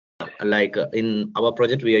like in our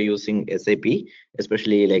project we are using SAP,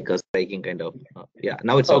 especially like a striking kind of. Yeah,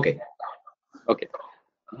 now it's okay. Okay.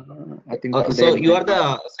 I think So you are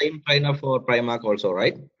the same trainer for Primark also,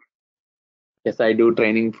 right? yes, I do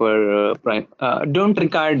training for Prime. Don't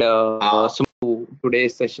record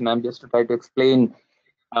today's session. I'm just trying to explain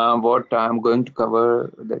what I'm going to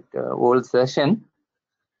cover that whole session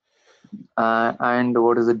and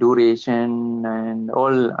what is the duration and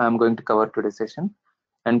all I'm going to cover today's session.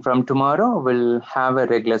 And from tomorrow we'll have a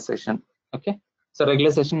regular session. Okay. So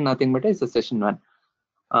regular session, nothing but it's a session 1.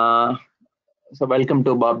 So welcome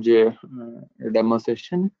to Bob J demo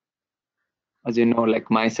session. As you know,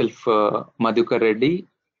 like myself, Madhukar Reddy,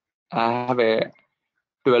 I have a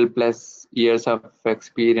 12 plus years of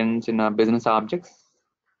experience in business objects,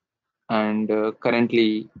 and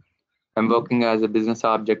currently I'm working as a business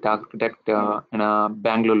object architect in a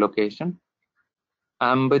Bangalore location.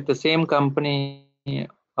 I'm with the same company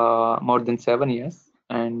more than 7 years,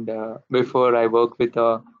 and before I worked with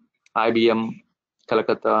IBM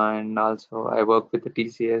Calcutta, and also I worked with the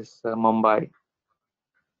TCS Mumbai,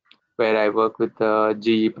 where I work with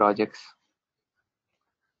GE projects.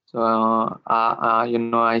 So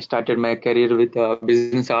I started my career with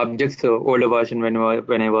business objects, so older version when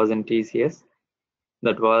I was in TCS.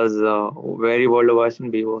 That was very old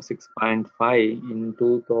version, BO 6.5 in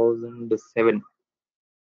 2007.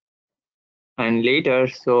 And later,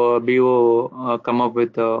 so BO come up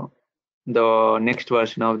with the next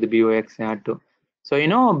version of the BO XR2. So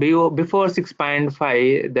BO before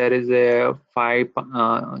 6.5 there is a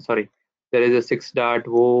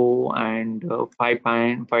 6.0 and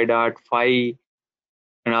 5.5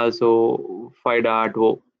 and also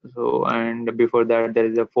 5.0. So and before that there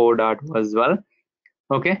is a 4.0 as well.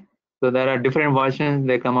 Okay, so there are different versions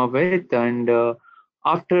they come up with, and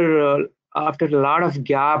after a lot of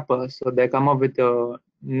gap, so they come up with the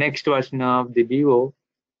next version of the BO,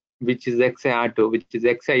 which is XR2, which is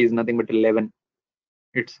XI is nothing but 11.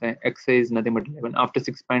 It's XI is nothing but 11. After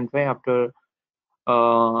 6.5, after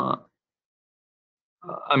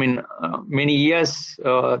many years,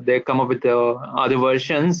 they come up with other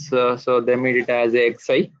versions, so they made it as a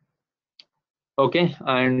XI. Okay,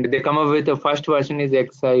 and they come up with the first version is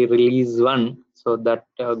XI release 1, so that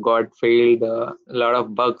got failed. A lot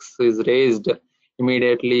of bugs is raised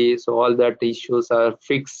immediately, so all that issues are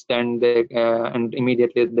fixed, and they and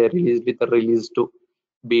immediately they released with the release 2,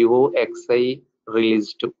 BO XI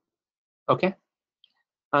release 2. Okay,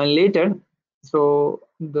 and later, so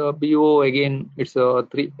the BO again it's a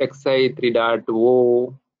XI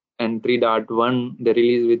 3.0 and 3.1. They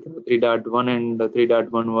release with 3.1 and the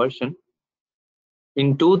 3.1 version.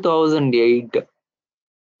 In 2008,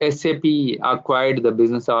 SAP acquired the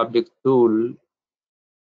business objects tool,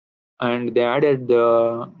 and they added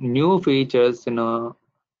the new features in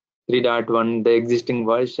 3.1, the existing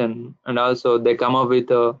version, and also they come up with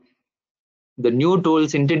the new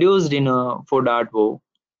tools introduced in 4.0,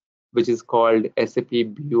 which is called SAP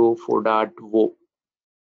BO 4.0.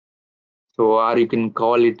 So, or you can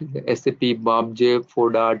call it SAP BobJ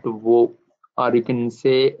 4.0, or you can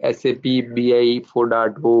say SAP BI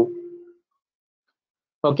 4.0.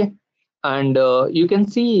 Okay, and you can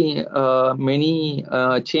see many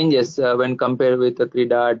changes when compared with the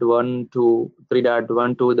 3.1 to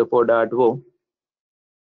the 4.0.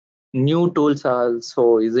 New tools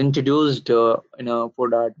also is introduced in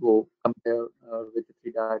 4.0 compared with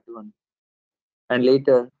the 3.1, and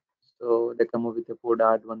later so they come up with the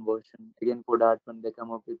 4.1 version. Again 4.1 they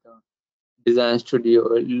come up with Design Studio,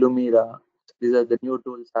 Lumira. These are the new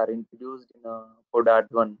tools are introduced in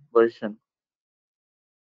 4.1 version.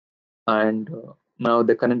 And now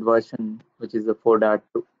the current version, which is the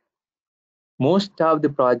 4.2. Most of the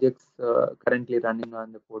projects currently running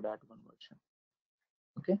on the 4.1 version.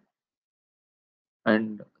 Okay,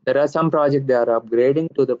 and there are some projects they are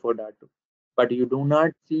upgrading to the 4.2, but you do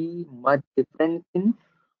not see much difference in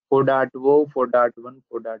 4.0, 4.1,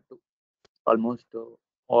 4.2. Almost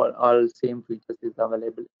all same features is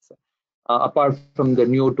available. Apart from the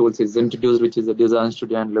new tools is introduced, which is the Design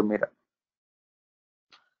Studio and Lumira.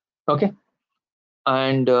 Okay,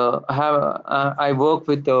 and I work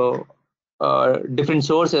with different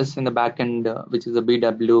sources in the backend, which is the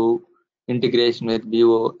BW integration with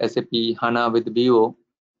BO, SAP HANA with BO,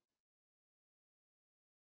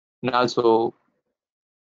 and also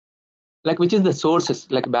like which is the sources,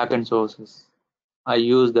 like backend sources. I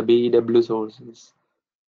use the BW sources,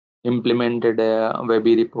 implemented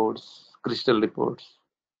Webby reports, Crystal reports,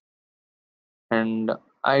 and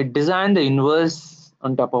I designed the inverse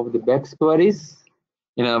on top of the BEX queries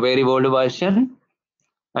in a very old version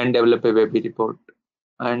and develop a Webby report.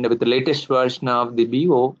 And with the latest version of the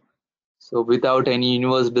BO, So without any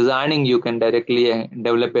universe designing, you can directly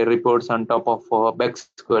develop a reports on top of BEX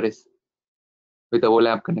queries with a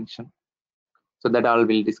OLAP connection. So that all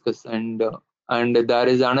we'll discuss. And there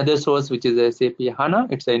is another source which is SAP HANA.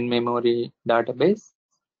 It's an in-memory database.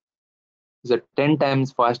 It's a 10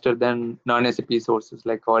 times faster than non-SAP sources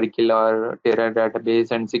like Oracle or Terra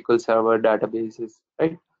database and SQL Server databases,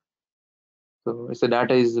 right? So it's a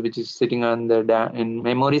data which is sitting on the in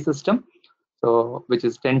memory system, so which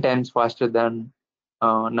is 10 times faster than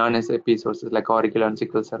non-SAP sources like Oracle and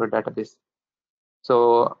SQL Server database.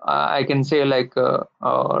 So I can say like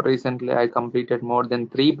recently I completed more than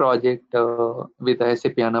 3 projects with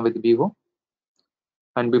SAP HANA with Vivo.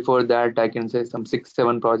 And before that, I can say some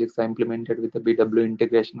 6-7 projects I implemented with the BW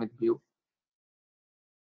integration with Vue.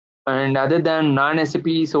 And other than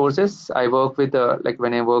non-SAP sources, I work with like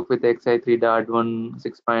when I work with XI 3.1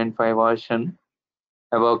 6.5 version,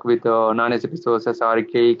 I work with non-SAP sources,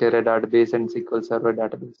 Oracle, Terra database, and SQL Server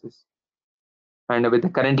databases. And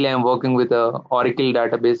with currently, I'm working with Oracle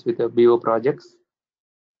database with BO projects,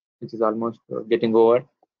 which is almost getting over.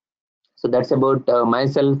 So that's about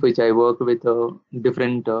myself, which I work with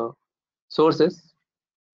different sources.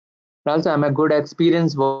 But also, I'm a good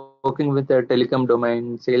experience working with the telecom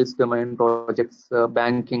domain, sales domain projects,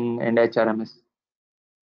 banking, and HRMS.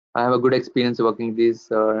 I have a good experience working these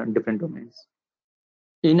different domains.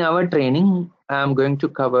 In our training, I'm going to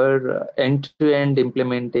cover end-to-end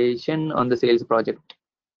implementation on the sales project.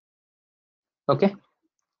 Okay.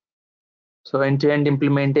 So end-to-end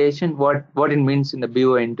implementation, what it means in the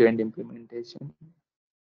BO end-to-end implementation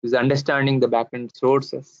is understanding the backend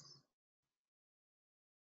sources,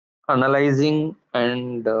 analyzing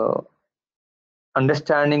and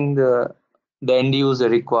understanding the end user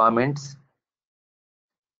requirements,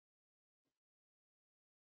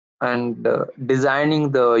 and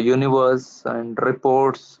designing the universe and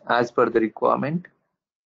reports as per the requirement,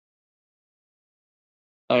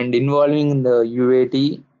 and involving the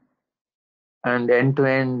UAT and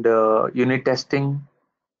end-to-end unit testing,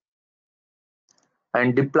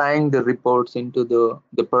 and deploying the reports into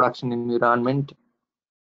the production environment,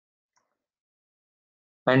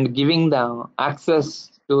 and giving the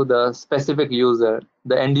access to the specific user,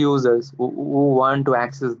 the end users who want to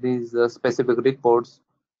access these specific reports.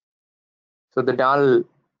 So that all,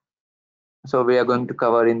 so we are going to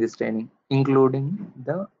cover in this training, including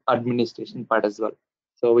the administration part as well.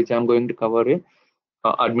 So which I'm going to cover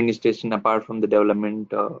administration apart from the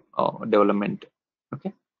development.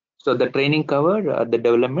 Okay. So the training cover the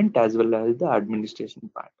development as well as the administration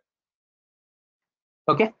part.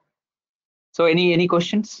 Okay. So any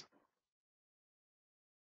questions?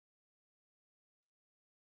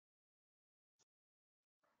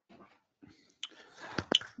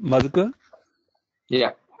 Madhukar?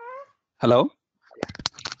 Yeah. Hello?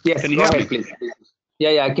 Yes, Can you go hear ahead, me? please.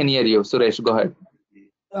 Yeah, I can hear you. Suresh, go ahead.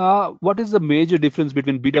 What is the major difference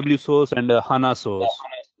between BW source and HANA source?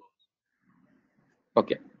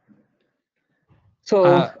 Okay.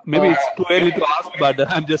 So maybe it's too early to ask, but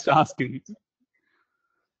I'm just asking.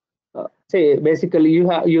 say basically you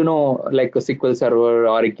have like a SQL Server,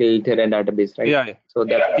 Oracle, Terra database, right? Yeah. So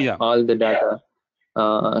that Yeah. all the data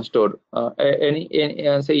stored.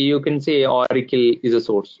 Say you can say Oracle is a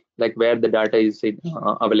source, like where the data is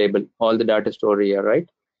available, all the data stored here, right?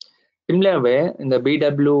 Similar way in the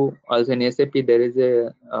BW, also in SAP, there is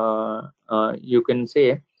a you can say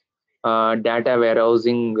data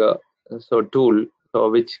warehousing tool, so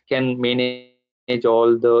which can manage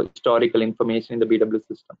all the historical information in the BW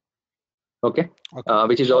system. Okay.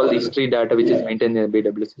 Which is all the history data which is maintained in the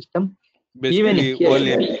BW system. Basically, Even here,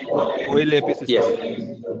 OLAP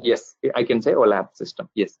system. Yes, I can say OLAP system.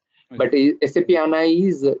 Yes, but SAP HANA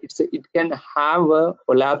is it can have a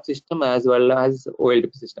OLAP system as well as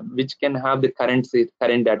OLTP system, which can have the current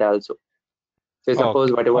data also. So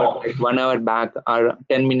suppose whatever like 1 hour back or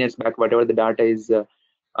 10 minutes back, whatever the data is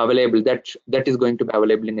available, that is going to be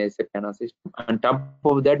available in SAP HANA system. On top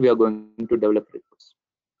of that, we are going to develop reports.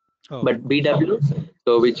 But BW,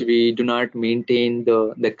 so which we do not maintain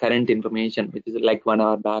the current information, which is like 1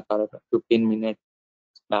 hour back or 15 minutes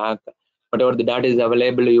back, whatever the data is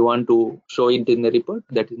available, you want to show it in the report,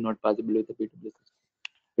 that is not possible with the BW system,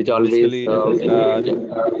 which basically, always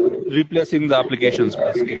replacing the applications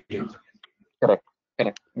basically. Correct.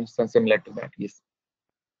 It's similar to that. Yes.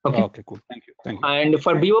 Okay, cool. Thank you. And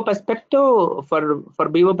for BO perspective, for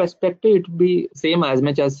BO perspective, it will be same as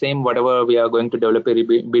much as same whatever we are going to develop a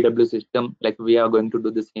BW system, like we are going to do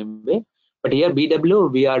the same way. But here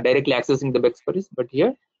BW, we are directly accessing the BEX queries, but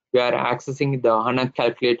here we are accessing the HANA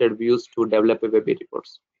calculated views to develop a web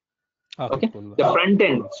reports. Okay, cool. the front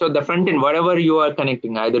end. So the front end, whatever you are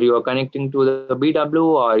connecting, either you are connecting to the BW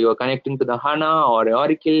or you are connecting to the HANA or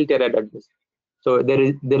Oracle Teradata. So there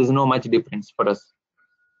is no much difference for us.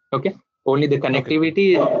 Okay, only the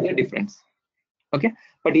connectivity is the difference. Okay,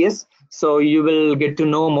 but yes, so you will get to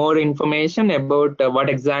know more information about what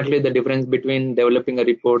exactly the difference between developing a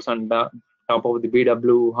reports on the top of the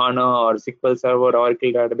BW, HANA or SQL Server,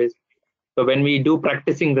 Oracle database. So when we do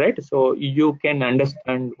practicing, right, so you can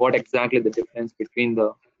understand what exactly the difference between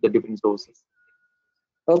the different sources.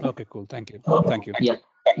 Okay. Okay, cool. Thank you. Thank you. Yeah.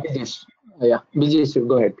 Bijesh. Yeah. Bijesh,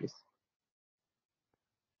 go ahead, please.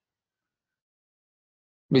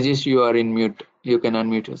 Bijesh, you are in mute. You can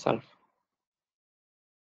unmute yourself.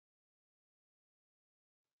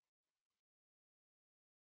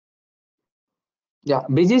 Yeah,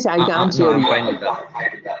 Bijesh, I can't No, hear I'm you. fine with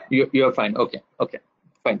that. You're fine. Okay. Okay.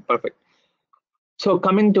 Fine. Perfect. So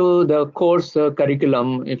coming to the course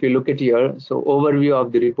curriculum, if you look at here, so overview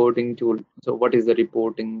of the reporting tool. So what is the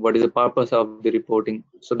reporting? What is the purpose of the reporting?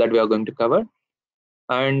 So that we are going to cover.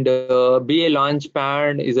 And BA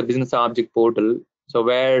Launchpad is a business object portal. So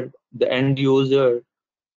where the end user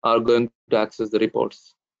are going to access the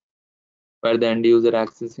reports, where the end user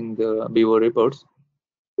accessing the BO reports.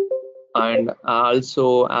 And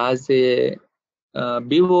also as a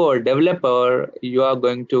BO or developer, we are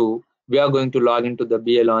going to log into the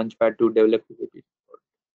BA Launchpad to develop the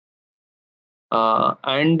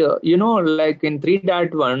report. You know, like in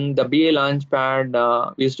 3.1, the BA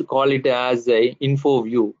Launchpad, we used to call it as a info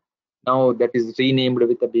view. Now that is renamed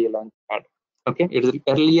with the BA Launchpad. Okay,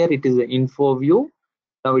 earlier it is an info view.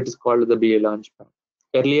 Now it is called the BA Launchpad.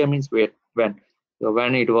 Earlier means when. So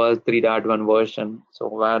when it was 3.1 version, so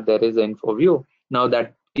where there is an info view. Now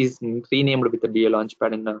that is renamed with the BA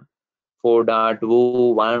Launchpad in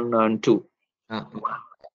 4.1 and 2.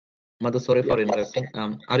 Madhu, sorry for interrupting.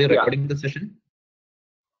 Are you recording the session?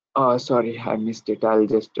 Oh, sorry, I missed it. I'll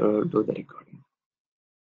just do the recording.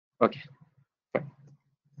 Okay.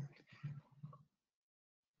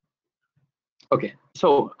 Okay.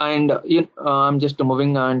 So, and I'm just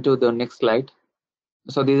moving on to the next slide.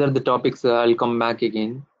 So these are the topics. I'll come back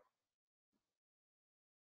again.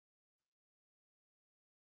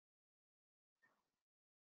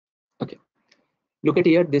 Okay. Look at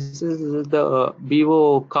here. This is the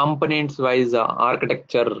BO components wise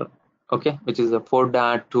architecture. Okay, which is a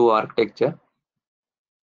 4.2 architecture.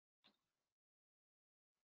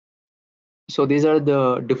 So these are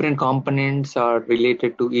the different components are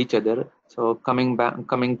related to each other. So coming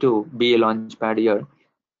to BA Launchpad here.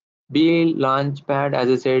 BA Launchpad, as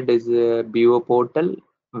I said, is a BO portal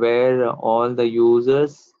where all the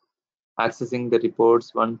users accessing the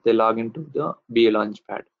reports once they log into the BA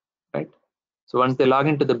Launchpad, right? So once they log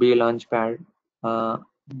into the BA Launchpad,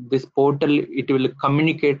 this portal, it will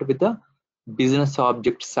communicate with the business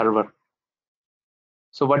object server.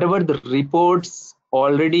 So whatever the reports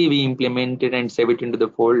already we implemented and save it into the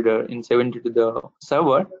folder and save it into the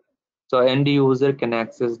server, so end user can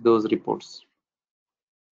access those reports.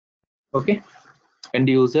 Okay, end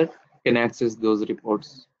user can access those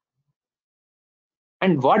reports.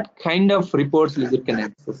 And what kind of reports user can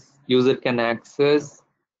access? User can access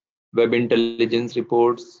web intelligence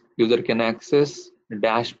reports, user can access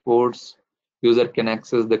dashboards, user can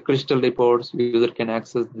access the crystal reports, user can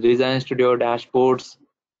access the design studio dashboards,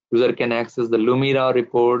 user can access the Lumira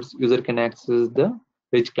reports, user can access the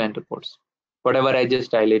rich client reports. Whatever I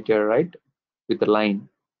just highlighted, right, with a line,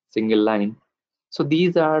 single line. So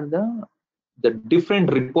these are the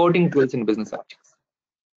different reporting tools in business objects.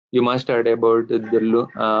 You must heard about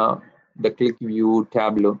the click view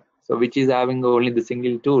Tableau, so which is having only the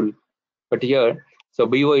single tool. But here, so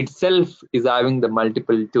BO itself is having the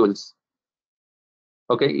multiple tools.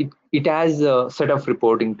 Okay, it has a set of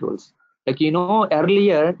reporting tools. Like, you know,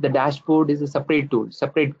 earlier the dashboard is a separate tool,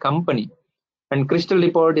 separate company, and crystal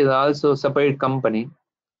report is also a separate company.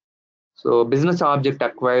 So business object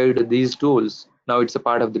acquired these tools. Now it's a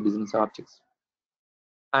part of the business objects.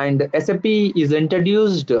 And SAP is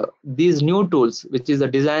introduced these new tools, which is a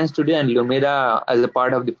Design Studio and Lumira, as a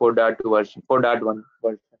part of the 4.2 version, 4.1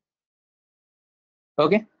 version.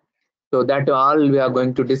 Okay. So that all we are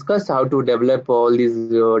going to discuss how to develop all these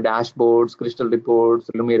dashboards, crystal reports,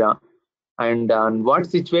 Lumira, and on what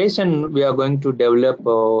situation we are going to develop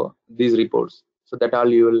these reports. So that all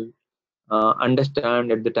you will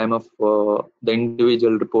understand at the time of the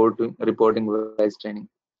individual reporting wise training.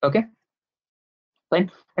 Okay, fine.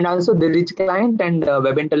 And also the rich client and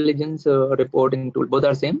web intelligence reporting tool, both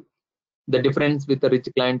are same. The difference with the rich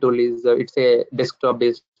client tool is it's a desktop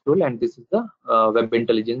based tool, and this is the web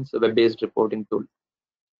intelligence web based reporting tool.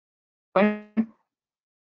 Fine.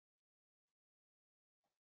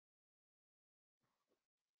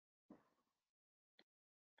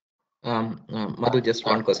 Madhu, just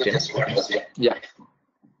one question. Yeah.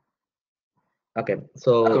 Okay, Go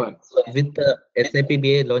so ahead. with the SAP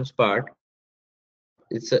BA launch part,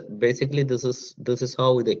 it's basically this is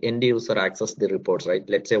how the end user access the reports, right?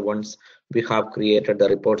 Let's say once we have created the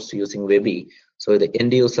reports using Webby, so the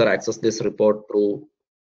end user access this report through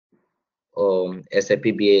SAP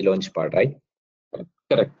BA launch part, right?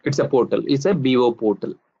 Correct. It's a portal. It's a BO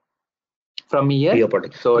portal. From here, BO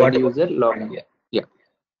portal. so What end user login here. Yeah.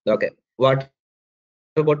 Okay. What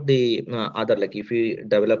about the other, like if we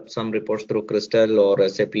develop some reports through Crystal or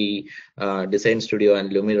SAP Design Studio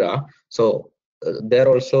and Lumira, so there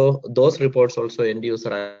also those reports also end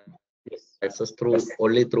user Yes. access through Yes.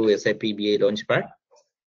 only through SAP BA Launchpad.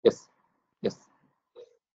 Yes. Yes.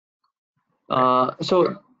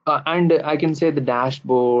 And I can say the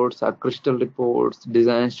dashboards, Crystal reports,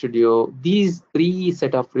 Design Studio, these three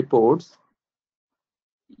set of reports,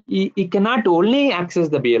 you cannot only access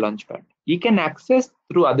the BA Launchpad. You can access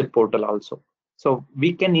through other portal also. So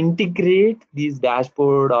we can integrate these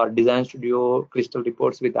dashboard or Design Studio, Crystal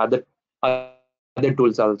reports with other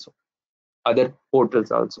tools also, other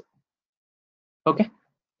portals also. Okay.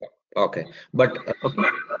 Okay, but Okay.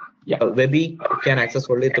 Yeah. Webby can access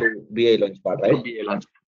only through BA Launchpad, right? Through BA Launchpad.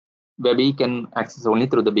 Webby can access only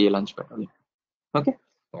through the BA Launchpad only. Okay.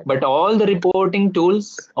 Okay. But all the reporting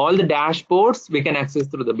tools, all the dashboards, we can access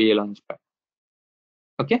through the BA Launchpad.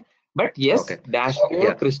 Okay. But yes, Okay. dashboard,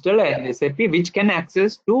 Yeah. Crystal, and SAP, which can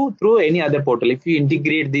access to through any other portal. If you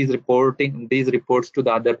integrate these reports to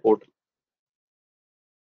the other portal.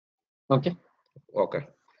 Okay. Okay.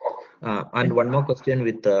 And one more question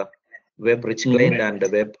with the Web Rich Mhm. Client and the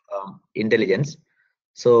Web Intelligence.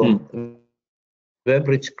 So Web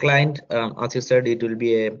Rich Client, as you said, it will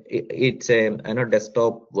be it's a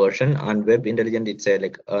desktop version, and Web Intelligent it's a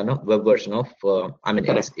like web version of I mean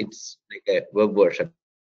it's like a web version.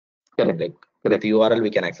 Correct. Like Correct. with URL we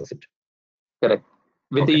can access it. Correct.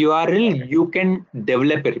 With Okay. the URL you can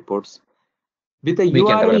develop reports. With a We can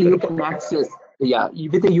URL develop you it. can access. Yeah.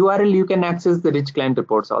 With a URL you can access the rich client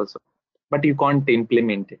reports also, but you can't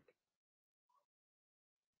implement it.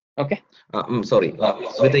 Okay. I'm sorry.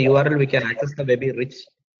 With the URL we can access the Webby Rich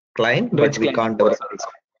Client, but we can't develop it.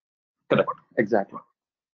 Correct. Exactly.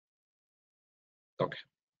 Okay.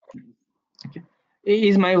 Okay.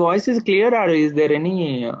 Is my voice is clear, or is there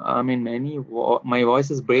any? I mean, my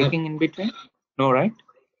voice is breaking in between. No, right?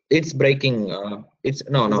 It's breaking. It's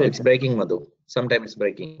no, Is it's it? breaking, Madhu. Sometimes it's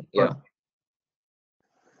breaking. Yeah.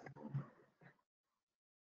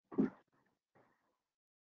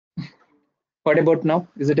 What about now?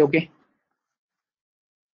 Is it okay?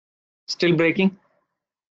 Still breaking?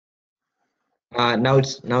 Now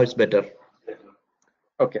it's better.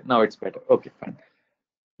 Okay, now it's better. Okay, fine.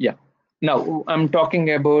 Yeah. Now I'm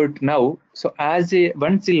talking about now. So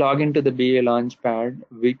once you log into the BA Launchpad,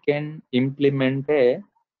 we can implement a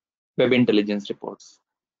web intelligence reports.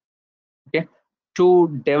 Okay.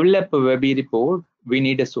 To develop a Webby report, we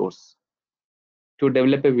need a source. To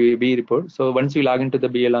develop a Webby report, so once we log into the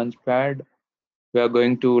BA Launchpad, we are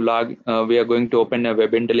going to open a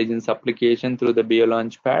web intelligence application through the BA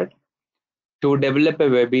Launchpad. To develop a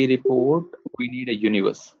Webby report, we need a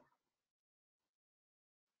universe.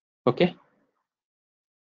 Okay.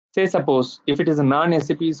 Say suppose if it is a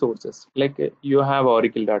non-SAP sources, like you have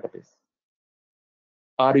Oracle database,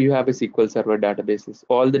 or you have a SQL Server databases.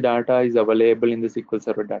 All the data is available in the SQL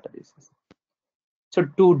Server databases. So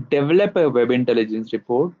to develop a web intelligence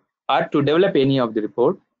report, or to develop any of the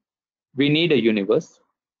report, we need a universe.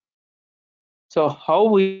 So how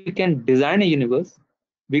we can design a universe?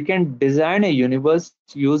 We can design a universe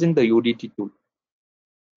using the UDT tool.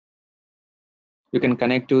 You can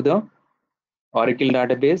connect to the Oracle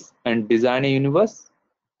database and design a universe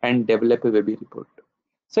and develop a Webby report.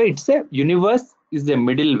 So it's a universe is a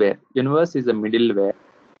middleware. Universe is a middleware.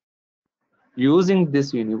 Using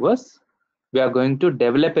this universe, we are going to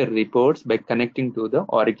develop a reports by connecting to the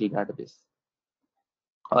Oracle database.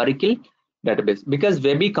 Oracle database, because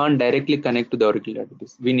Webby can't directly connect to the Oracle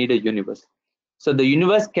database. We need a universe. So the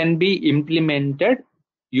universe can be implemented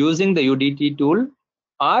using the UDT tool,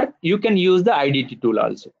 or you can use the IDT tool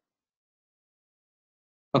also.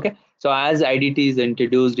 Okay. So as IDT is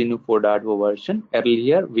introduced in 4.0 version,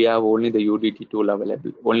 earlier we have only the UDT tool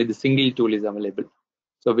available. Only the single tool is available.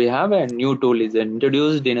 So we have a new tool is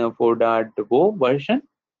introduced in a 4.0 version.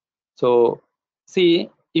 So see,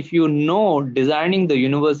 if you know designing the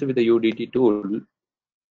universe with the UDT tool,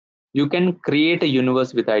 you can create a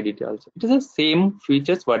universe with IDT also. It is the same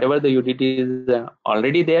features, whatever the UDT is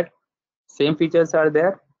already there, same features are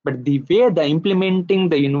there, but the way the implementing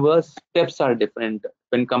the universe steps are different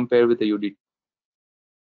when compared with the UDT.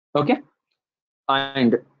 Okay,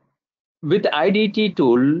 and with IDT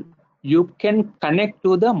tool, you can connect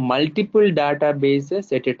to the multiple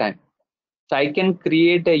databases at a time. So I can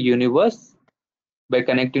create a universe by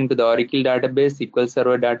connecting to the Oracle database, SQL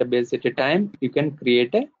Server database at a time. You can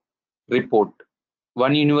create a report.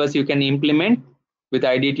 One universe you can implement with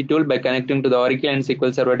IDT tool by connecting to the Oracle and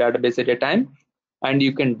SQL Server database at a time, and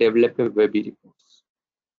you can develop a web reports,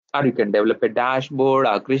 or you can develop a dashboard,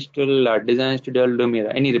 or Crystal, or Design Studio,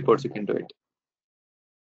 Lumira, any reports you can do it.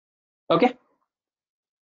 Okay,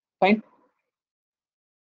 fine.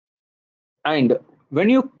 And when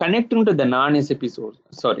you connecting to the non-SAP source,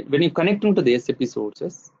 sorry, when you connecting to the SAP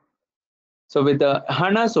sources, so with the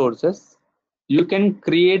HANA sources, you can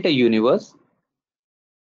create a universe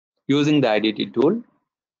using the IDT tool,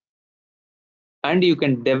 and you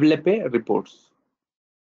can develop a reports.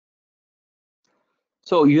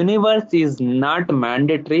 So universe is not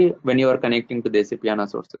mandatory when you are connecting to the SAP HANA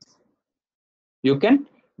sources. You can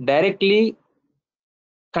directly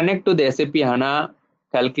connect to the SAP HANA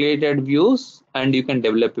calculated views, and you can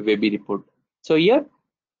develop a web report. So here,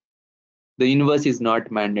 the universe is not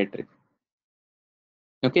mandatory.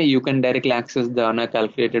 Okay, you can directly access the HANA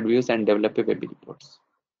calculated views and develop a web reports.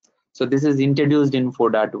 So this is introduced in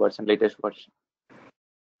 4.2 version, latest version.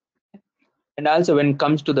 And also when it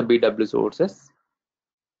comes to the BW sources,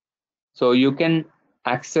 so you can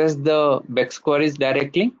access the BEX queries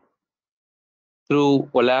directly through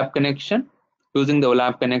OLAP connection. Using the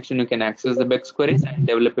OLAP connection, you can access the BEX queries and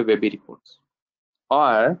develop a web reports.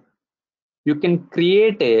 Or you can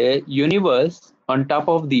create a universe on top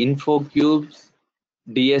of the info cubes,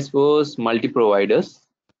 DSOs, multi-providers.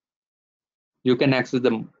 You can access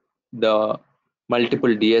the multiple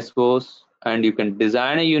DSOs, and you can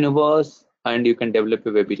design a universe, and you can develop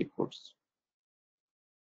a web reports.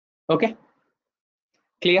 Okay,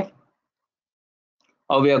 clear?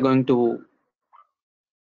 How we are going to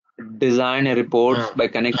design a reports by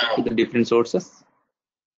connecting to the different sources?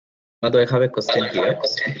 Although I have a question here.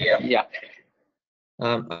 Yeah.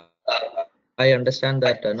 I understand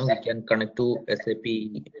that we can connect to SAP.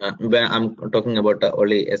 When I'm talking about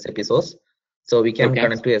only SAP source, so we can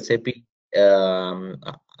connect to SAP,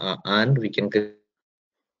 and we can create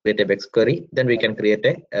a BEX query. Then we can create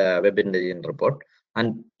a web intelligence report.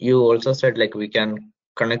 And you also said like we can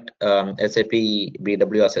connect SAP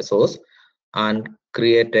BW as a source and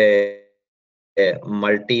create a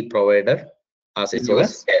multi-provider as a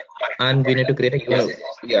source, and we need to create a universe.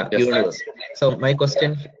 Universe. So my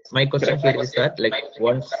question here is that like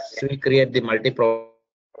once we create the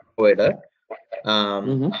multi-provider,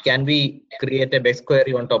 can we create a BEX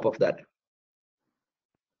query on top of that?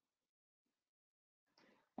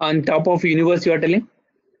 On top of universe, you are telling?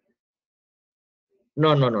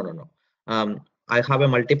 No. I have a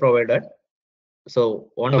multi-provider. So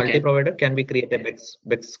on multi-provider, can we create a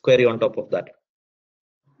BEX query on top of that?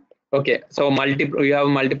 Okay, so you have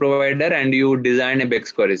multi-provider and you design a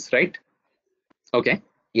BEX queries, right? Okay.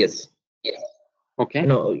 Yes. Okay.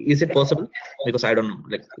 No, is it possible? Because I don't know.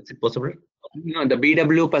 Like, is it possible? No, the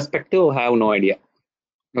BW perspective, I have no idea.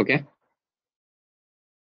 Okay.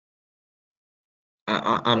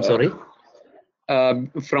 I'm sorry.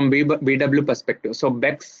 From BW perspective, so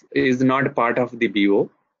BEX is not part of the BO.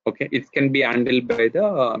 Okay, it can be handled by the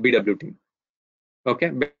BW team. Okay,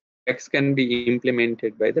 BEX can be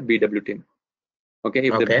implemented by the BW team. Okay,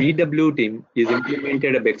 if the BW team is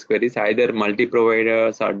implemented a BEX queries, either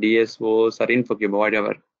multi-providers or DSOs or InfoCube,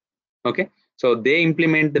 whatever. Okay, so they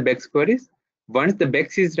implement the BEX queries. Once the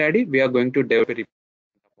BEX is ready, we are going to develop it.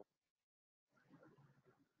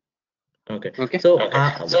 Okay. So,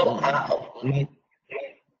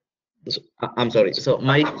 I'm sorry. So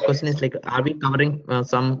my question is like, are we covering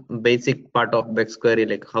some basic part of BEX query,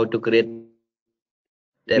 like how to create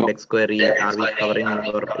a BEX query? Are we covering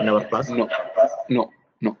in our class? No.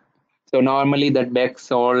 So normally that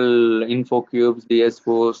BEX, all info cubes,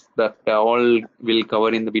 DSOs, that all will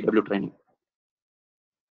cover in the BW training.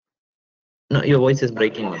 No, your voice is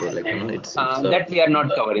breaking. Like, it's that we are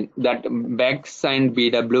not covering. That BEX and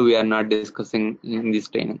BW we are not discussing in this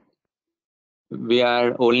training. We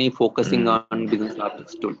are only focusing on business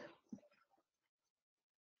logics tool.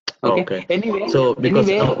 Okay. Anyway, so because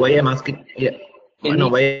why I'm asking,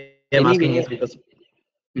 why I'm asking is because.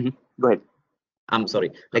 Go ahead. I'm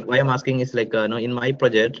sorry. Like why I'm asking is like in my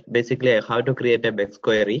project, basically I have to create a BEX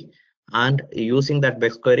query, and using that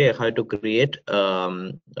BEX query, I have to create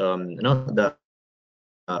the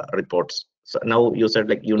reports. So now you said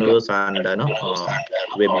like universe and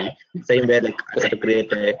web. Same way, like I have to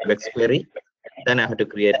create a BEX query, then I have to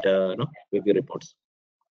create web reports.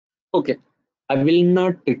 Okay, I will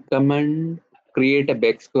not recommend create a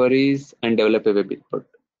BEX queries and develop a web report.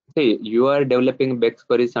 Say you are developing BEX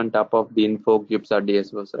queries on top of the info cubes or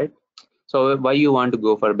DSOs, right? So why you want to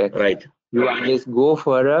go for BEX? Right. You always go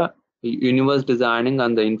for a universe designing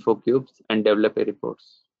on the info cubes and develop a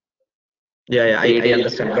reports. Yeah, I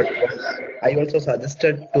understand, but I also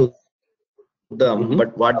suggested to them,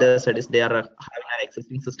 but what they said is they are having an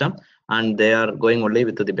existing system and they are going only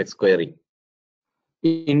with the BEX query.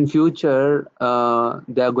 In future,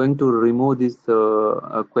 they are going to remove this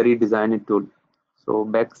query designer tool. So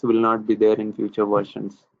BEX will not be there in future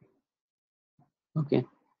versions. Okay.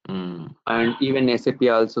 And even SAP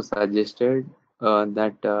also suggested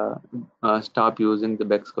that stop using the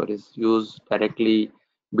BEX queries. Use directly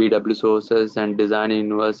BW sources and design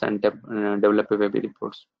inverse and develop a web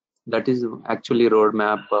reports. That is actually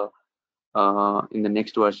roadmap in the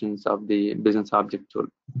next versions of the business object tool.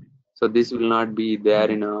 So this will not be there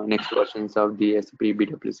in next versions of the SAP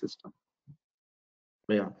BW system.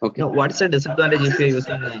 Yeah. Okay. Now, what's the disadvantage if you're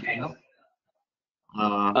using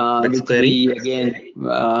BEX query? Again,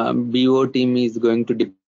 BO team is going to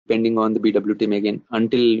depending on the BW team again.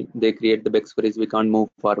 Until they create the BEX queries, we can't move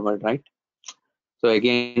forward, right? So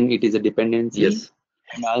again, it is a dependency. Yes.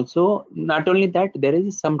 And also, not only that, there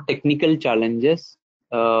is some technical challenges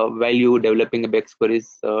while you developing a BEX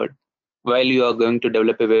queries, while you are going to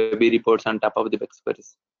develop a web reports on top of the BEX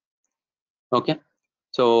queries. Okay.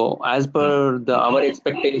 So as per our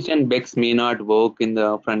expectation, BEX may not work in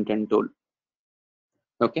the front end tool.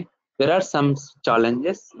 Okay. There are some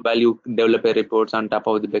challenges while you develop a reports on top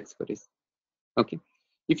of the BEX queries. Okay.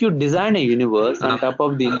 If you design a universe on top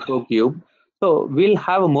of the info cube, so we'll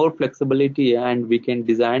have more flexibility and we can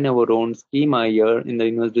design our own schema here in the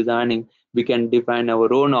universe designing. We can define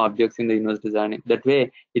our own objects in the universe designing. That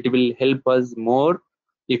way, it will help us more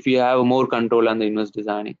if you have more control on the universe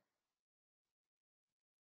designing.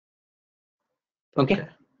 Okay.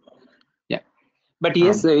 Yeah. But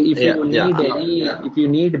yes, if you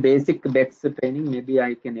need basic BEX training, maybe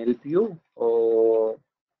I can help you or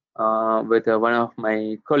with one of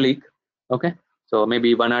my colleague. Okay. So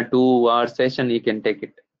maybe 1 or 2 hour session you can take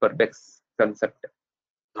it for BEX concept.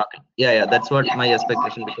 Okay. Yeah, that's what my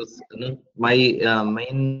expectation, because my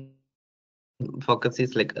main focus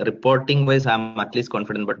is like reporting wise I'm at least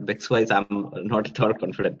confident, but BEX wise I'm not at all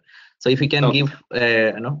confident. So if you can give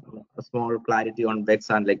a small clarity on BEX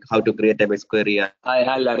and like how to create a BEX query,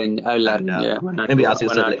 I'll arrange yeah, maybe as you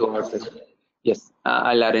said, like, 2 hours. Yes,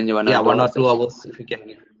 I'll arrange 1 yeah, or 2 1 or hours 2 hours if you can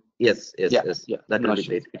give. Yes, that will be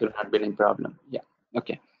great. It will not be any problem. Yeah.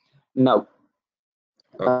 Okay. Now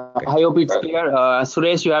Okay. I hope it's clear.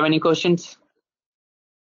 Suresh, you have any questions?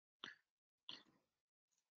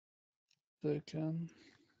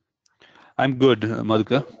 I'm good,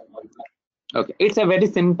 Madhukar. Okay, it's a very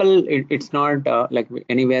simple. It's not like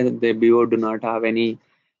anywhere the BO do not have any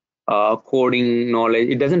coding knowledge.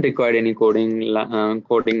 It doesn't require any coding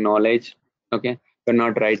knowledge. Okay, we're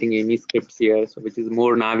not writing any scripts here, so which is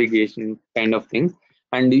more navigation kind of things.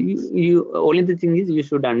 And you only the thing is you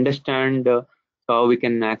should understand how we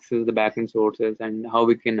can access the backend sources and how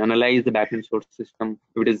we can analyze the backend source system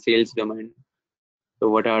if it is sales domain. So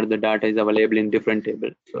what are the data is available in different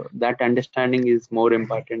tables. So that understanding is more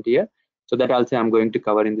important here. So that also I'm going to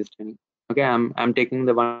cover in this training. Okay, I'm taking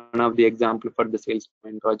the one of the example for the sales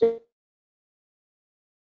domain project,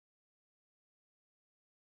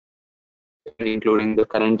 including the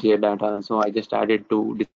current year data. So I just added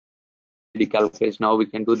to the calculation. Now we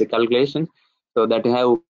can do the calculation. So that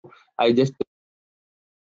I just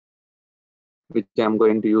which I'm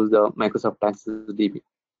going to use the Microsoft Access DB.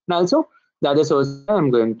 And also the other source I'm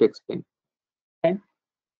going to explain. Okay.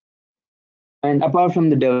 And apart from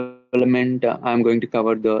the development, I'm going to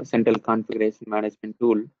cover the central configuration management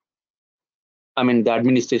tool. I mean the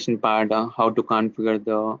administration part, how to configure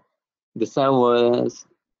the servers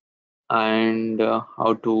and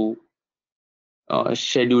how to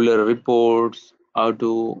scheduler reports, how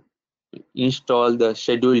to install the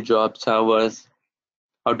scheduled job servers,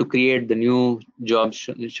 how to create the new job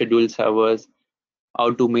schedule servers,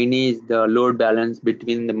 how to manage the load balance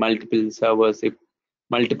between the multiple servers if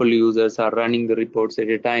multiple users are running the reports at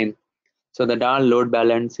a time. So that all load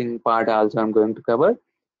balancing part also I'm going to cover.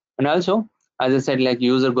 And also, as I said, like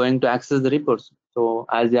user going to access the reports. So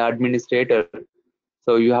as the administrator,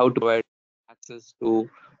 so you have to provide access to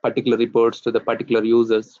particular reports to the particular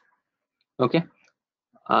users. Okay.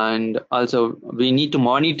 And also we need to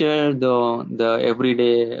monitor the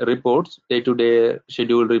everyday reports, day-to-day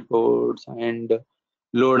schedule reports and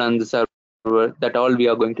load on the server. That all we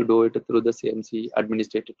are going to do it through the CMC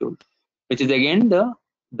administrator tool, which is again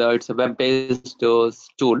it's a web-based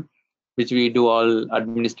tool which we do all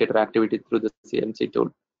administrative activity through the CMC tool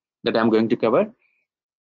that I'm going to cover.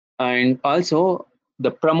 And also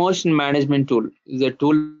the promotion management tool is a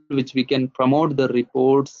tool which we can promote the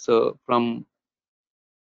reports from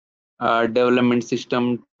development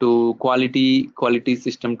system to quality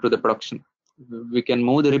system to the production. We can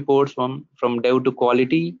move the reports from dev to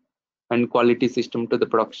quality and quality system to the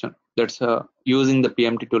production. That's using the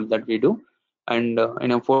PMT tool that we do. And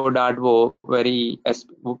in a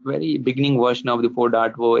 4.0 very beginning version of the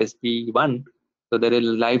 4.0 SP1, so there is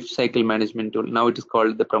a life cycle management tool. Now it is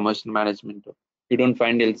called the promotion management tool. You don't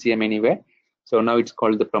find LCM anywhere, so now it's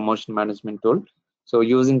called the promotion management tool. So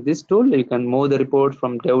using this tool, you can move the report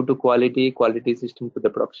from dev to quality system to the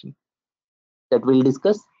production. That we'll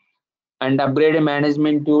discuss. And upgrade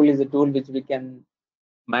management tool is a tool which we can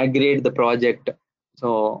migrate the project.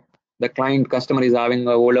 So the customer is having an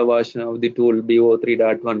older version of the tool BO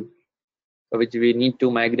 3.1, which we need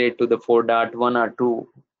to migrate to the 4.1 or 2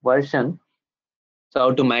 version. So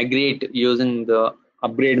how to migrate using the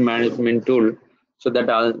upgrade management tool. So that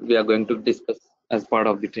all we are going to discuss as part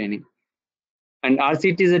of the training. And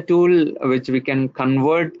RCT is a tool which we can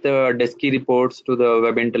convert the DESKI reports to the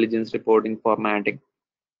web intelligence reporting formatting.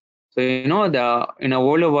 So in a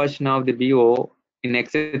older version of the BO, in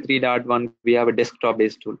XA 3.1, we have a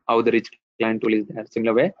desktop-based tool. How the rich client tool is there,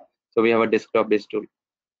 similar way. So we have a desktop-based tool,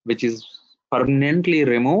 which is permanently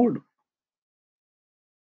removed,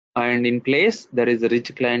 and in place there is a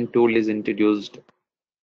rich client tool is introduced.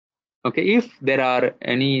 Okay, if there are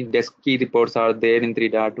any DESKI reports are there in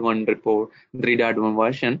 3.1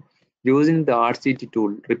 version, using the RCT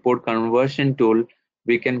tool, report conversion tool,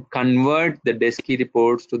 we can convert the DESKI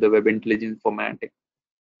reports to the web intelligence formatting.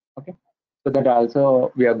 Okay, so that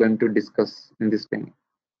also we are going to discuss in this training.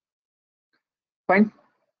 Fine.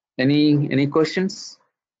 Any questions?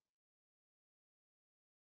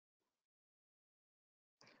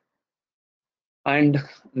 And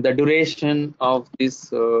the duration of this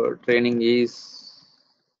training is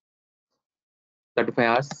 35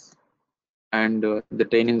 hours, and the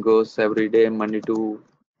training goes every day, Monday to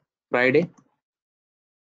Friday.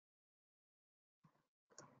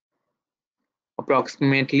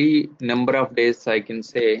 Approximately number of days I can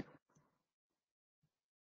say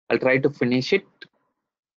I'll try to finish it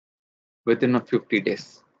within 50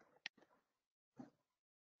 days.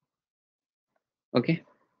 Okay,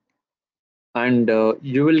 and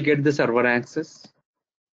you will get the server access.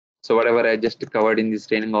 So whatever I just covered in this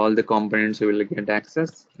training, all the components you will get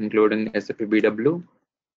access, including SAP BW,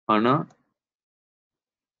 HANA,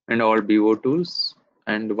 and all BO tools,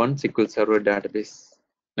 and one SQL Server database,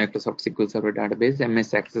 Microsoft SQL Server database,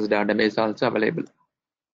 MS Access database also available.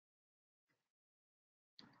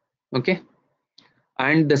 Okay,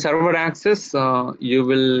 and the server access you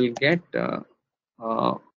will get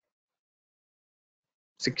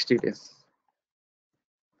 60 days.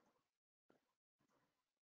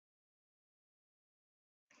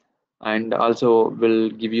 And also will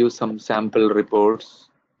give you some sample reports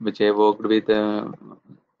which I worked with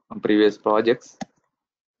previous projects.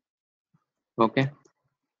 Okay,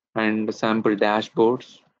 and sample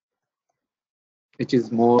dashboards, which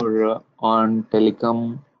is more on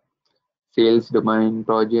telecom, sales domain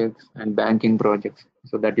projects, and banking projects,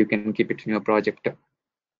 so that you can keep it in your project.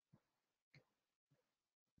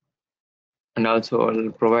 And also I'll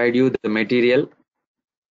provide you the material.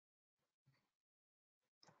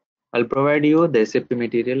 I'll provide you the SAP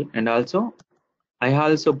material, and also I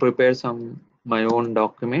also prepare some my own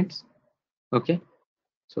documents. Okay,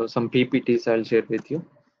 so some PPTs I'll share with you,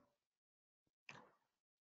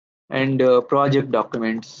 and project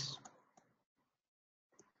documents.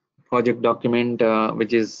 Project document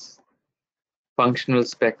which is functional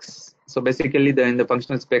specs. So basically in the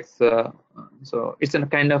functional specs, so it's a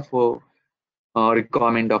kind of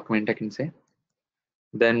requirement document, I can say.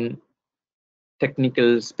 Then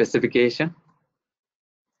technical specification,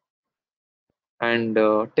 and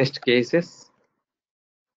test cases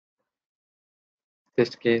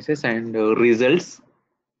and results.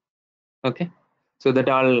 Okay, so that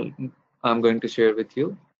all I'm going to share with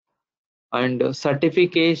you. And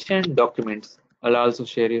certification documents, I'll also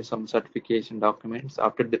share you some certification documents.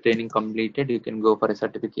 After the training completed, you can go for a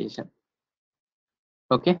certification.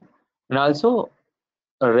 Okay, and also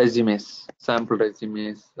resumes, sample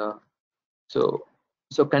resumes. So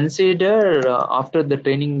consider after the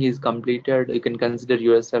training is completed, you can consider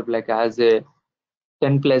yourself like as a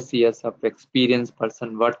 10+ years of experience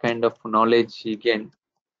person. What kind of knowledge you gain?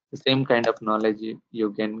 The same kind of knowledge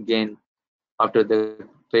you can gain after the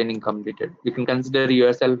training completed. You can consider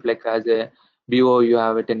yourself like as a BO, you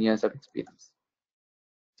have a 10 years of experience.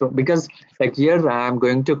 So because like here I am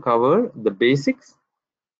going to cover the basics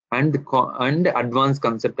and the advanced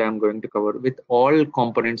concept I am going to cover with all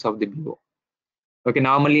components of the BO. Okay,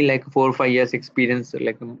 normally like 4 or 5 years experience,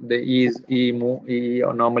 like he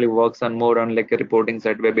normally works on more on like a reporting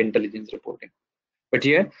side, web intelligence reporting. But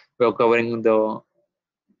here we are covering the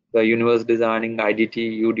universe designing,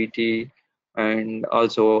 IDT, UDT, and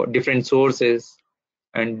also different sources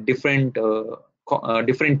and different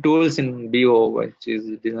different tools in BO, which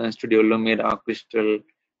is Design Studio, Lumira, Crystal,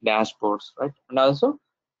 dashboards, right? And also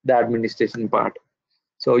the administration part.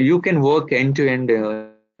 So you can work end-to-end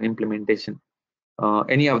implementation.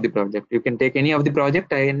 Any of the project, you can take any of the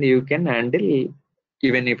project and you can handle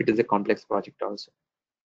even if it is a complex project also.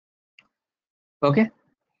 Okay,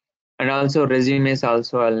 and also resumes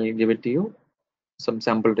also I'll give it to you, some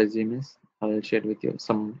sample resumes I'll share with you,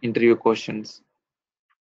 some interview questions.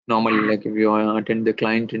 Normally, like if you attend the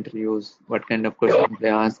client interviews, what kind of questions they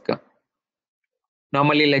ask.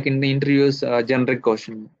 Normally, like in the interviews, generic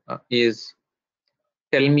question is,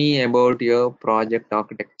 tell me about your project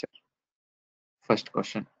architecture. First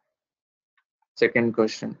question. Second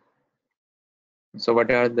question. So what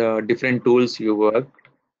are the different tools you worked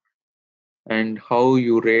and how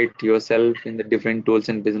you rate yourself in the different tools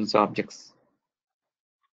and business objects?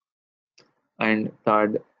 And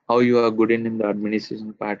third, how you are good in the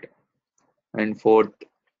administration part. And fourth,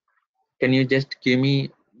 can you just give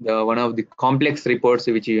me the one of the complex reports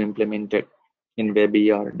which you implemented in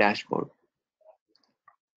Webby or dashboard?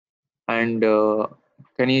 And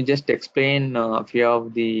can you just explain a few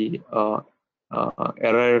of the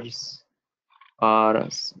errors or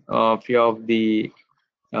a few of the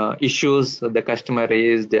issues the customer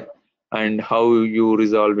raised and how you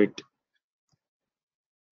resolve it?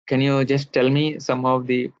 Can you just tell me some of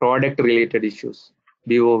the product related issues,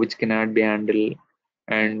 BO, which cannot be handled,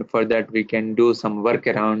 and for that we can do some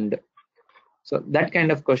workaround? So that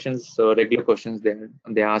kind of questions, so regular questions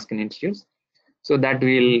they ask in interviews. So that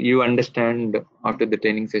will you understand after the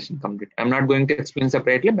training session complete. I'm not going to explain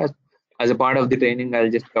separately, but as a part of the training, I'll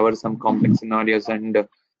just cover some complex scenarios and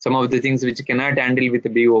some of the things which cannot handle with the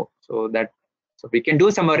BO. So we can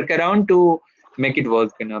do some workaround to make it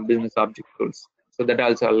work in our business object tools. So that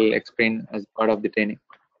also I'll explain as part of the training.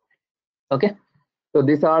 Okay. So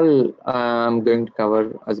this all I'm going to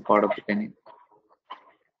cover as a part of the training.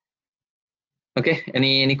 Okay.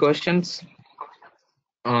 Any questions?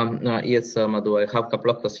 Yes, Madhu, I have a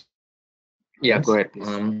couple of questions. Yeah, go ahead,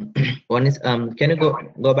 please. One is, can you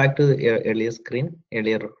go back to the earlier screen,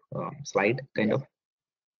 earlier slide, kind of?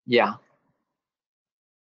 Yeah.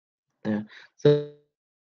 Yeah. So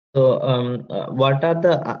what are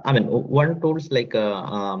the? I mean, one tools like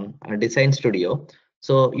a Design Studio.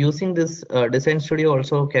 So using this Design Studio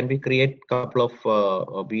also can we create couple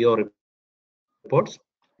of BO reports?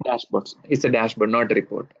 Dashboards. It's a dashboard, not a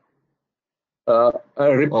report. A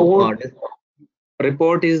report.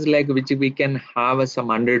 Report is like which we can have some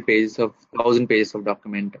 100 pages of 1000 pages of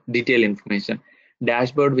document, detailed information.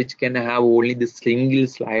 Dashboard which can have only the single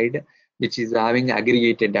slide which is having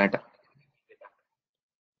aggregated data.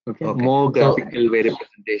 Okay. More graphical way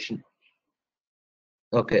representation.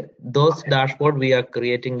 Okay, those dashboard we are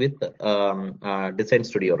creating with Design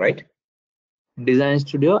Studio, right? Design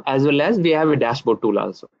Studio, as well as we have a dashboard tool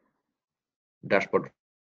also. Dashboard.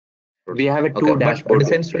 We have a two dashboard. But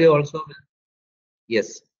Design Studio also.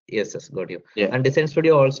 Yes, got you. Yeah. And Design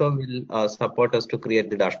Studio also will support us to create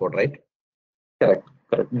the dashboard, right? Correct.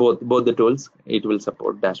 Both the tools, it will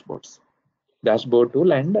support dashboards. Dashboard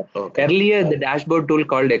tool and earlier the dashboard tool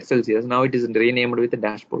called Excelsior. Now it is renamed with the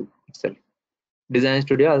dashboard itself. Design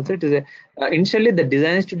Studio also it is initially the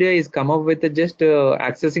Design Studio is come up with just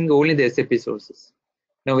accessing only the SAP sources.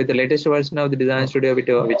 Now with the latest version of the Design Studio,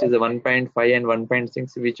 which is the 1.5 and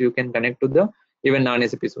 1.6, which you can connect to the even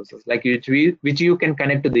non-SAP sources, like which you can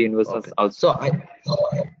connect to the universes also.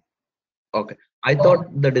 So I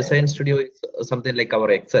thought the Design Studio is something like our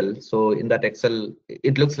Excel. So in that Excel,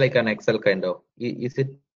 it looks like an Excel kind of. Is it?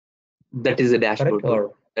 That is a dashboard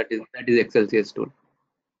or that is Excelsior tool.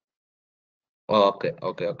 Okay.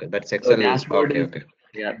 That's Excel. So dashboard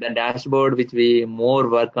yeah, the dashboard which we more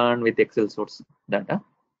work on with Excel source data.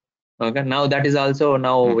 Okay, now that is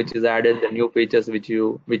also which is added the new features which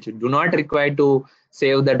do not require to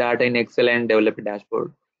save the data in Excel and develop a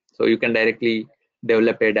dashboard. So you can directly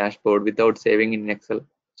develop a dashboard without saving in Excel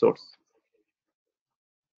source.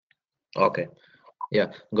 Okay. Yeah,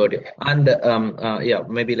 got it. And yeah,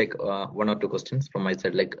 maybe like one or two questions from my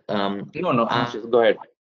side. Like no, go ahead.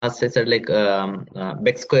 As I said, like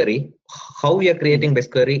Bex query, how we are creating Bex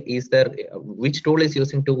query? Is there which tool is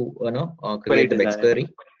using to create the Bex query?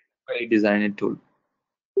 Query designer tool.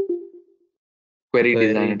 query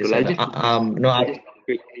designer tool. I'll just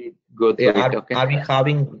quickly go through it. Okay. Are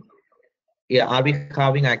we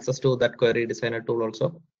having access to that query designer tool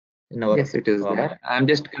also? Yes, it is there. I'm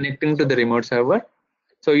just connecting to the remote server.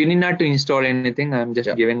 So you need not to install anything. I'm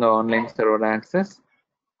just giving the online server access.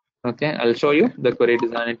 Okay, I'll show you the query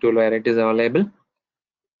designer tool where it is available.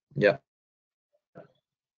 Yeah.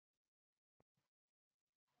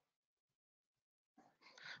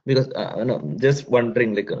 Because no, just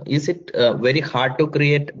wondering, like, is it very hard to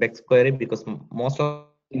create BEX query? Because most of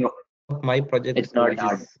my projects, it's not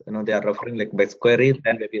hard. They are referring like BEX query,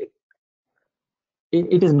 then maybe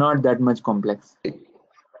it is not that much complex.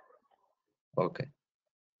 Okay.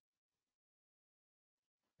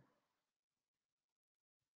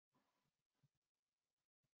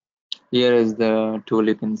 Here is the tool.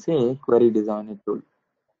 You can say query designer tool.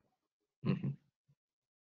 Mm-hmm.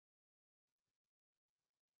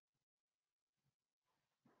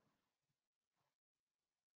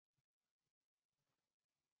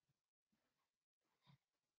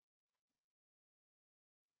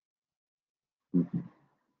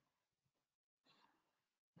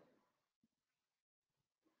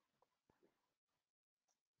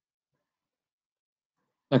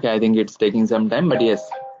 Okay, I think it's taking some time, but yes.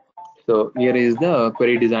 So here is the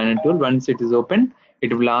query designer tool. Once it is open,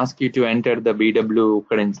 it will ask you to enter the BW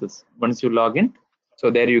credentials. Once you log in, so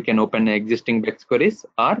there you can open existing BEX queries,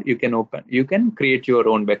 or you can create your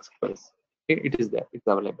own BEX queries. It is there. It's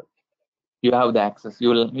available. You have the access. You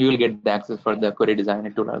will get the access for the query designer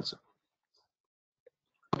tool also.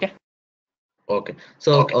 Okay. Okay.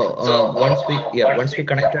 So once we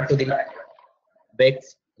connected to the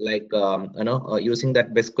BEX, like using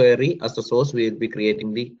that BEX query as the source, we will be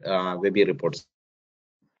creating the Webby reports,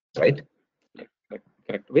 right?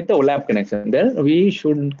 Correct. With the OLAP connection, there we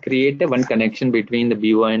should create a one connection between the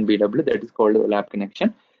BO and BW, that is called OLAP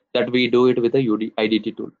connection. That we do it with the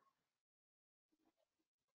IDT tool.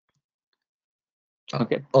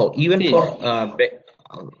 Okay. Oh, even for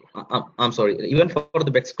I'm sorry. Even for the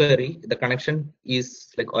BEX query, the connection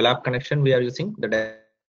is like OLAP connection. We are using the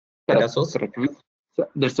data source. Correct. So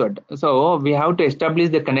that's what. So we have to establish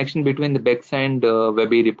the connection between the BEX and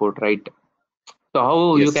Webby report, right? So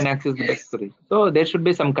how you can access the BEX query? So there should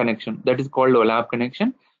be some connection that is called OLAP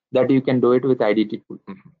connection, that you can do it with IDT tool.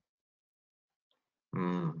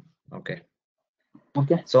 Okay.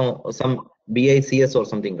 Okay. So some BICS or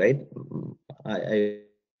something, right?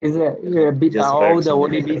 Is how the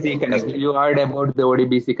ODBC connection? You heard about the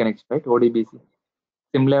ODBC connection, right? ODBC.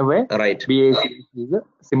 Similar way, right. BACS is a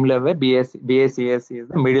similar way. BACS is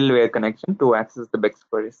the middleware connection to access the BEX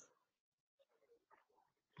queries.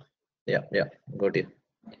 Yeah, got it.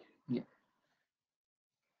 Yeah.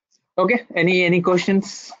 Okay. Any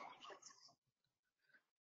questions?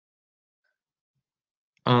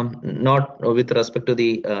 Not with respect to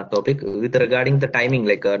the topic. With regarding the timing,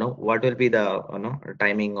 like what will be the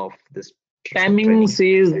timing of this? Timings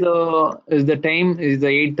is the time is the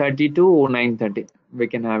 8:30 to 9:30. We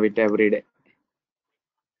can have it every day.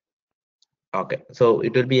 Okay, so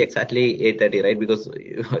it will be exactly 8:30, right? Because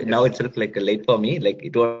now itself like late for me. Like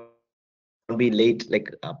it won't be late, like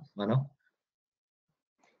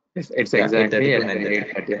Yes, it's exactly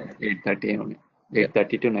 8:30 only.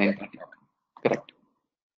 8:30 to 9:30. Correct.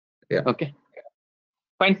 Yeah. Okay.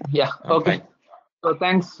 Fine. Yeah. Okay. Fine. So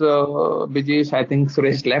thanks, Bijesh. I think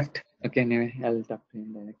Suresh left. Okay. Anyway, I'll talk to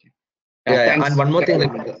him directly. Thanks. And one more thing,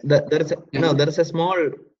 like there's a small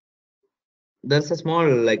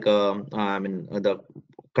like I mean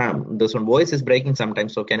this one voice is breaking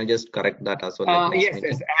sometimes. So can you just correct that as well? Like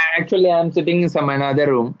yes. Actually, I'm sitting in some another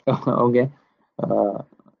room. Okay.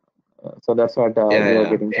 So that's what we are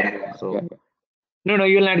getting. So no,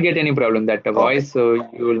 you will not get any problem. That voice, so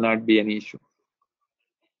you will not be any issue.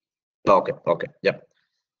 Okay. Yeah.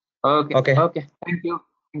 Okay.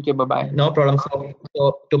 Thank you. Bye bye. No problem.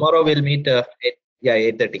 So tomorrow we'll meet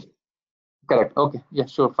 8:30. Correct. Okay. Yeah.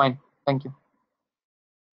 Sure. Fine. Thank you.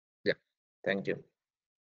 Yeah. Thank you.